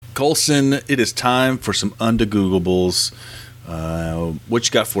Colson, it is time for some Undegooglables. What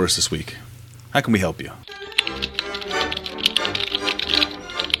you got for us this week? How can we help you?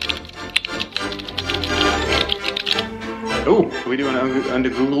 Oh, are we doing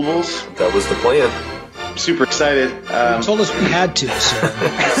Undegooglables? That was the plan. I'm super excited. You told us we had to, so.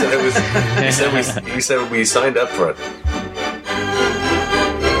 He said we signed up for it.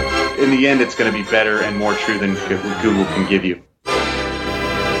 In the end, it's going to be better and more true than Google can give you.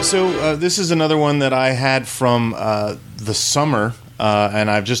 So this is another one that I had from the summer, and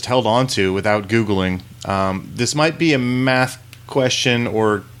I've just held on to without Googling. This might be a math question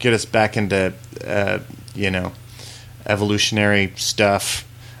or get us back into, evolutionary stuff.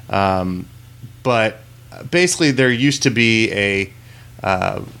 But basically there used to be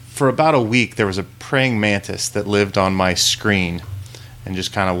for about a week, there was a praying mantis that lived on my screen and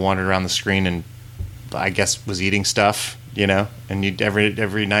just kind of wandered around the screen and I guess was eating stuff, and you'd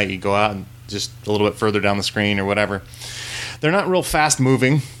every night you go out and just a little bit further down the screen or whatever. They're not real fast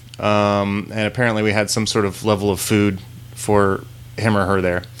moving, and apparently we had some sort of level of food for him or her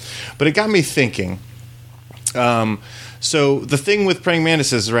there. But it got me thinking. So the thing with praying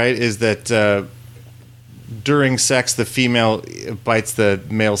mantises, right, is that during sex the female bites the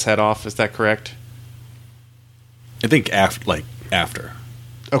male's head off. Is that correct? I think after.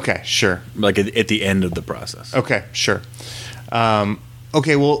 Okay, sure. Like at the end of the process. Okay, sure.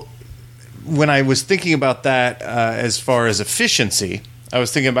 Okay, well, when I was thinking about that as far as efficiency, I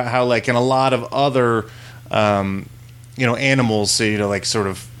was thinking about how, like, in a lot of other, animals, like sort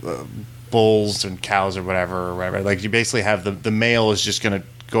of bulls and cows or whatever, like you basically have the male is just going to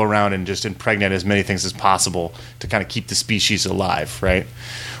go around and just impregnate as many things as possible to kind of keep the species alive, right?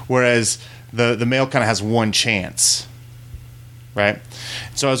 Whereas the male kind of has one chance, right?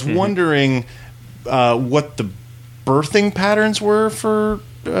 So I was wondering what the birthing patterns were for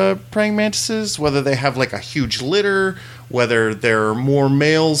praying mantises, whether they have like a huge litter, whether there are more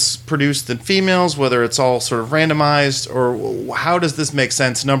males produced than females, whether it's all sort of randomized, or how does this make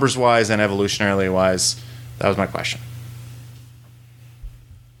sense numbers-wise and evolutionarily wise? That was my question.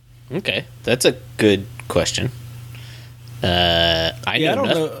 Okay, that's a good question.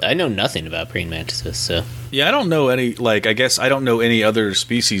 I know nothing about praying mantises, so... Yeah, I don't know any, I guess I don't know any other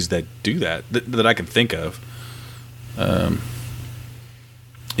species that do that I can think of. That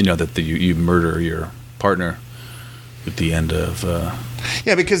you murder your partner at the end of...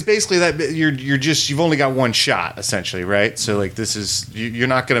 Yeah, because basically that you've only got one shot, essentially, right? So, like, this is... You're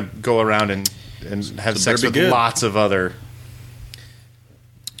not going to go around and have sex with lots of other...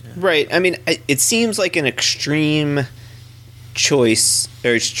 Right. I mean, it seems like an extreme choice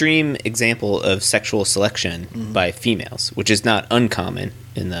or extreme example of sexual selection by females, which is not uncommon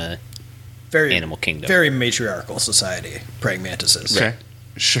in the animal kingdom. Very matriarchal society, praying mantises. Okay.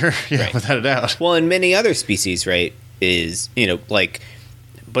 Sure. Yeah, right. Without a doubt. Well, in many other species, right, is, like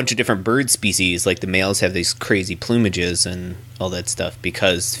a bunch of different bird species, like the males have these crazy plumages and all that stuff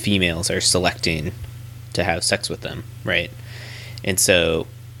because females are selecting to have sex with them, right? And so...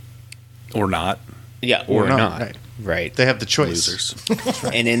 Or not. Yeah, or not. Right. They have the choice. Losers.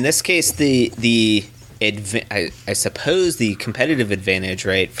 And in this case, I suppose the competitive advantage,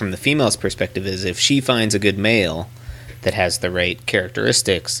 right, from the female's perspective is if she finds a good male that has the right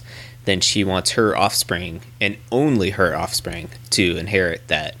characteristics, then she wants her offspring, and only her offspring, to inherit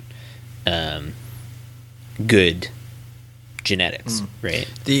that good genetics,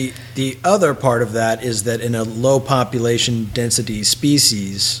 right? The other part of that is that in a low population density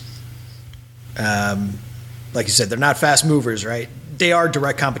species... like you said, they're not fast movers, right? They are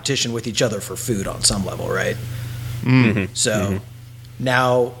direct competition with each other for food on some level, right? Mm-hmm. So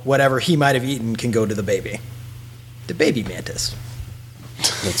now whatever he might have eaten can go to the baby mantis.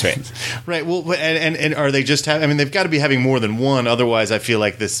 That's right. Right. Well, and are they just they've got to be having more than one. Otherwise, I feel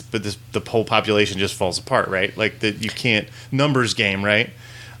like the whole population just falls apart, right? Like that you can't numbers game, right?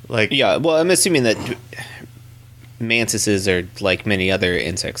 Like yeah. Well, I'm assuming that mantises are like many other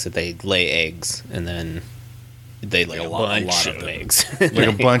insects that they lay eggs and then they lay a bunch of eggs. Like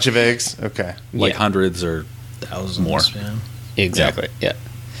a bunch of eggs? Okay. Like hundreds or thousands more. Yeah. Exactly. Yeah.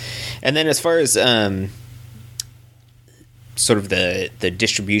 And then as far as sort of the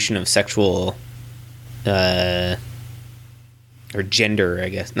distribution of sexual or gender, I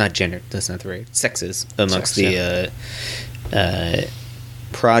guess. Not gender, that's not the right. Sexes amongst the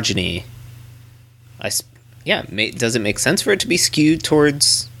progeny. Does it make sense for it to be skewed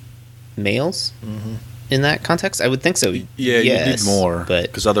towards males in that context? I would think so. Yeah, yes, you need more, but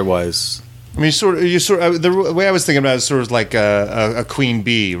because otherwise, I mean, the way I was thinking about it is sort of like a queen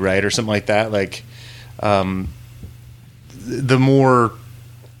bee, right, or something like that. Like, the more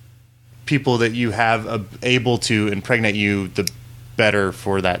people that you have able to impregnate you, the better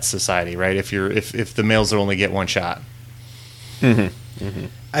for that society, right? If the males only get one shot.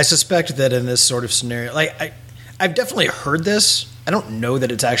 I suspect that in this sort of scenario, like I've definitely heard this. I don't know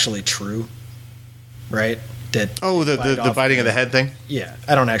that it's actually true, right? That the biting of the head thing. Yeah,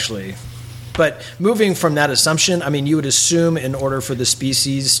 I don't actually. But moving from that assumption, I mean, you would assume in order for the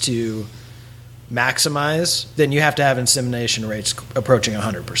species to maximize, then you have to have insemination rates approaching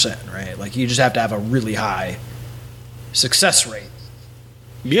 100%, right? Like you just have to have a really high success rate.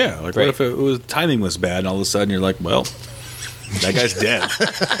 Yeah, like what if timing was bad and all of a sudden you're like, well, that guy's dead.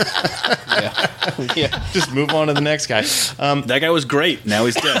 Yeah. Just move on to the next guy. That guy was great. Now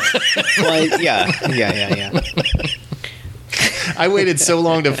he's dead. Well, yeah. I waited so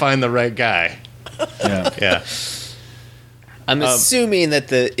long to find the right guy. Yeah. I'm assuming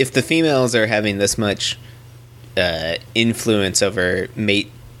that if the females are having this much influence over mate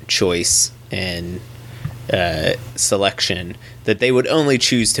choice and selection, that they would only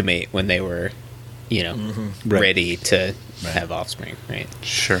choose to mate when they were, ready to have offspring, right?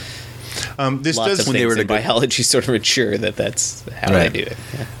 Sure. Lots of things in biology sort of ensure that that's how they do it.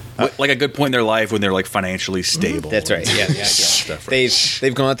 Yeah. Like a good point in their life when they're like financially stable. That's right. Yeah. Stuff, right?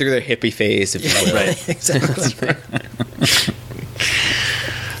 They've gone through their hippie phase, if you will. Right. Exactly.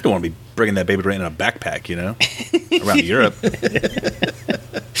 You don't want to be bringing that baby around in a backpack, around Europe.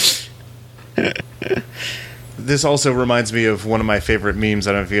 This also reminds me of one of my favorite memes.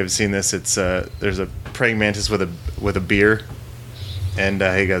 I don't know if you've ever seen this. It's there's a praying mantis with a beer, and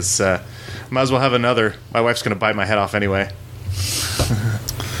he goes, "Might as well have another. My wife's going to bite my head off anyway."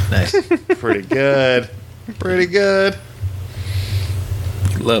 Nice. Pretty good. Pretty good.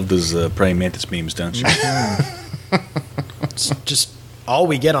 Love those praying mantis memes, don't you? It's just all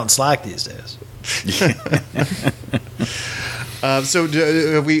we get on Slack these days. So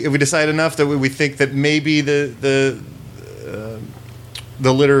have we decided enough that we think that maybe the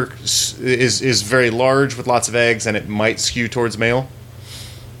litter is very large with lots of eggs and it might skew towards male?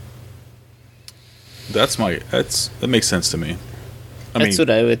 That makes sense to me. That's what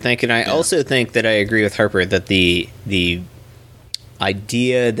I would think, and I also think that I agree with Harper that the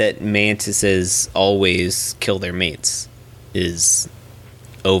idea that mantises always kill their mates is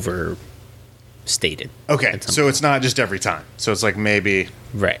overstated. Okay, so it's not just every time. So it's like maybe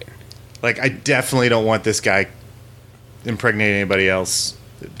right. Like I definitely don't want this guy impregnating anybody else.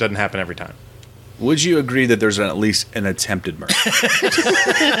 It doesn't happen every time. Would you agree that there's at least an attempted murder?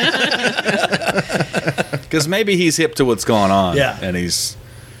 Because maybe he's hip to what's going on. Yeah. And he's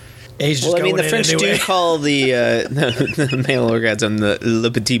just the French do call the male orgasm the le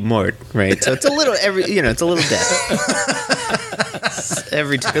petit mort, right? So it's a little it's a little death.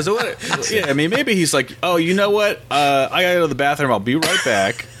 Every time. Maybe he's like, oh, you know what? I gotta go to the bathroom. I'll be right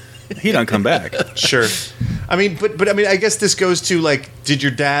back. He don't come back. Sure. But I guess this goes to like, did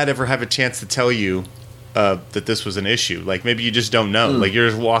your dad ever have a chance to tell you that this was an issue? Like maybe you just don't know. Like you're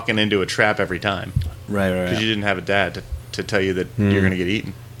just walking into a trap every time. Right. Because you didn't have a dad to tell you that you're going to get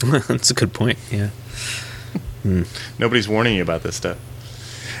eaten. That's a good point. Yeah. Nobody's warning you about this stuff.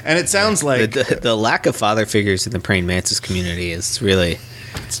 And it sounds like the lack of father figures in the praying mantis community is really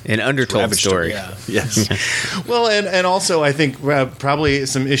an undertold story. Yeah. Yes. Well, and also I think probably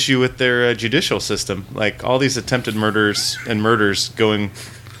some issue with their judicial system. Like all these attempted murders going,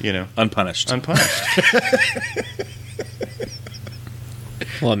 Unpunished.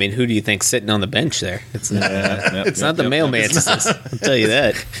 Well, who do you think's sitting on the bench there? It's not, it's not the male mantises. I'll tell you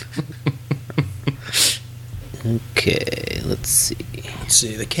that. Okay, let's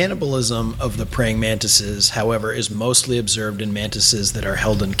see. The cannibalism of the praying mantises, however, is mostly observed in mantises that are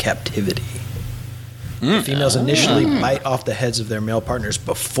held in captivity. The females initially bite off the heads of their male partners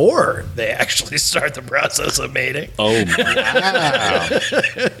before they actually start the process of mating. Oh, wow.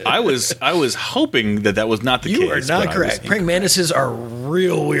 I was hoping that was not the case. You are not correct. Praying mantises are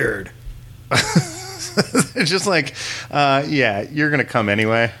real weird. It's just like, you're going to come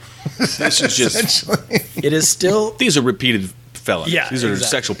anyway. This is just... It is still... These are repeated felons. Yeah, These are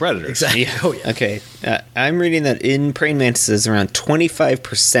sexual predators. Exactly. Oh, yeah. Okay, I'm reading that in praying mantises, around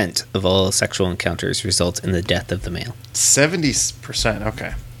 25% of all sexual encounters result in the death of the male. 70%,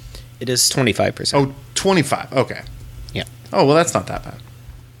 okay. It is 25%. Oh, 25, okay. Yeah. Oh, well, that's not that bad.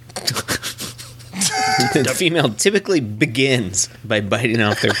 The female typically begins by biting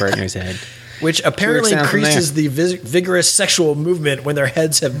off their partner's head. Which apparently increases the vigorous sexual movement when their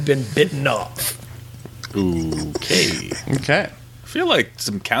heads have been bitten off. Okay. I feel like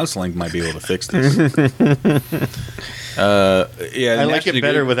some counseling might be able to fix this. I like it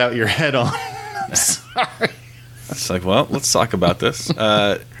better without your head on. Sorry. It's like, well, let's talk about this.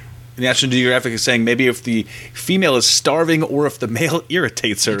 National Geographic is saying maybe if the female is starving or if the male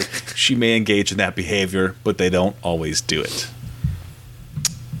irritates her, she may engage in that behavior, but they don't always do it.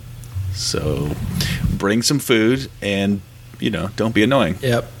 So bring some food and, don't be annoying.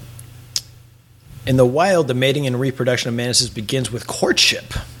 Yep. In the wild, the mating and reproduction of mantises begins with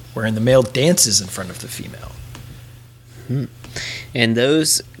courtship, wherein the male dances in front of the female. And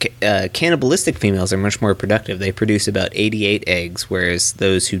those cannibalistic females are much more productive. They produce about 88 eggs, whereas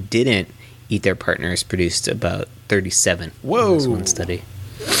those who didn't eat their partners produced about 37. Whoa. In this one study.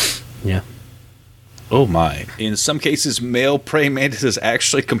 Yeah. Oh my. In some cases, male praying mantises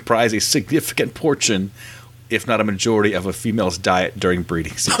actually comprise a significant portion, if not a majority, of a female's diet during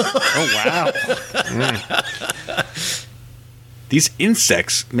breeding season. Oh, wow. These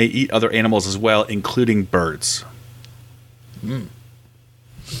insects may eat other animals as well, including birds.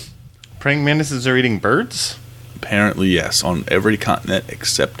 Praying mantises are eating birds? Apparently, yes, on every continent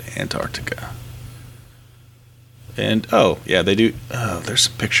except Antarctica. And, they do. Oh, there's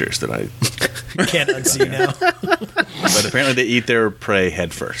some pictures that I Can't unsee now. But apparently they eat their prey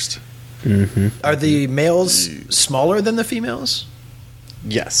head first. Mm-hmm. Are the males smaller than the females?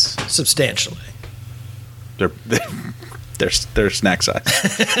 Yes. Substantially. They're snack size.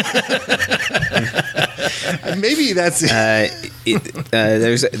 Maybe that's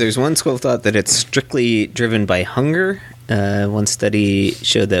There's one school of thought that it's strictly driven by hunger. One study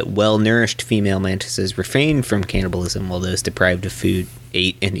showed that well-nourished female mantises refrained from cannibalism, while those deprived of food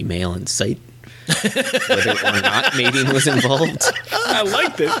ate any male in sight, whether or not mating was involved. I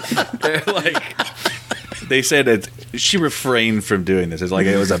liked it. They're like, they said that she refrained from doing this. It's like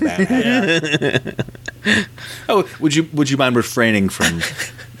it was a bad habit. Oh, would you mind refraining from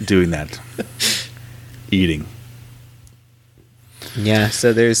doing that? Eating. Yeah,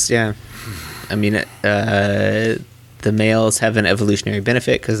 so there's, I mean, the males have an evolutionary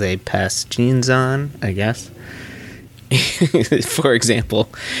benefit because they pass genes on, I guess. For example,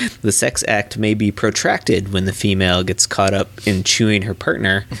 the sex act may be protracted when the female gets caught up in chewing her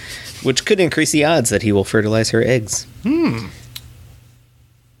partner, which could increase the odds that he will fertilize her eggs.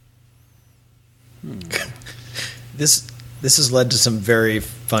 This has led to some very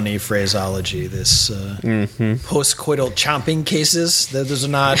funny phraseology. This post-coital chomping cases. Those are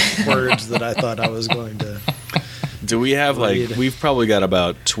not words that I thought I was going to. Do we have we've probably got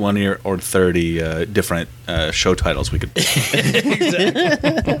about 20 or 30 different show titles we could.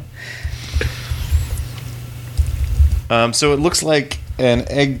 Exactly. So it looks like an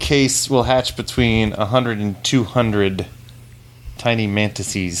egg case will hatch between 100 and 200 tiny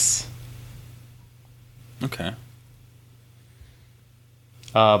mantises. Okay.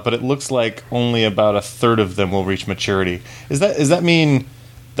 But it looks like only about a third of them will reach maturity. Does that mean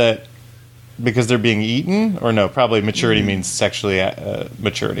that because they're being eaten, or no? Probably maturity means sexually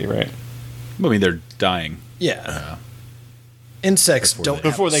maturity, right? I mean, they're dying. Yeah. Insects don't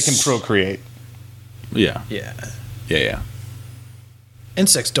before have they can procreate. Yeah. Yeah. Yeah.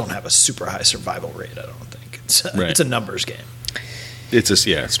 Insects don't have a super high survival rate. I don't think Right. It's a numbers game. It's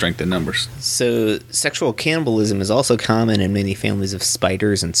strength in numbers. So sexual cannibalism is also common in many families of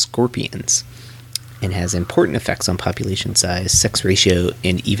spiders and scorpions, and has important effects on population size, sex ratio,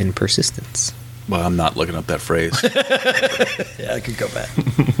 and even persistence. Well, I'm not looking up that phrase. Yeah, I could go back.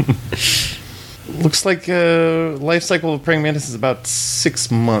 Looks like life cycle of praying mantis is about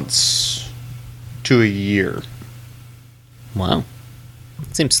 6 months to a year. Wow.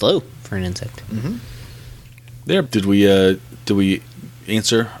 Seems slow for an insect. There. Did we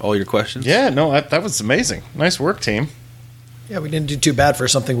answer all your questions? Yeah, no, that was amazing. Nice work, team. Yeah, we didn't do too bad for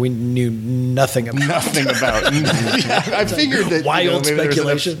something we knew nothing about. Nothing about. I figured that Wild maybe there was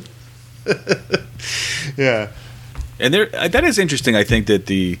speculation. Yeah. And that is interesting. I think that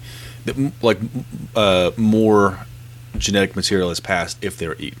more genetic material is passed if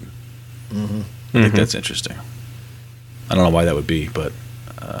they're eaten. I think that's interesting. I don't know why that would be, but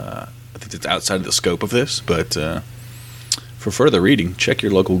I think it's outside of the scope of this. But for further reading, check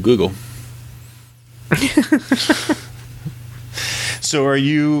your local Google. So are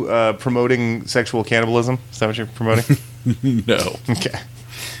you promoting sexual cannibalism? Is that what you're promoting? No. Okay.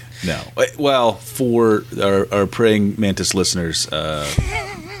 No. Well, for our praying mantis listeners,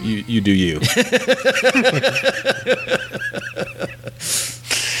 you do you.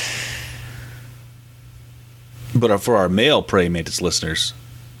 But for our male praying mantis listeners,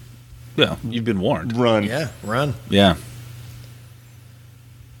 yeah, you've been warned. Run. Yeah, run. Yeah.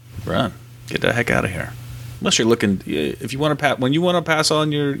 Run. Get the heck out of here. Unless you're looking, if you want to when you want to pass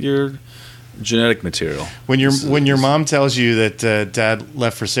on your genetic material. When your mom tells you that dad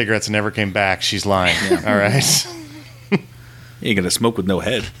left for cigarettes and never came back, she's lying. All right. You ain't gonna smoke with no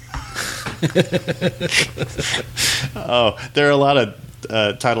head. Oh, there are a lot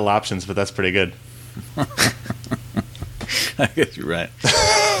of title options, but that's pretty good. I guess you're right.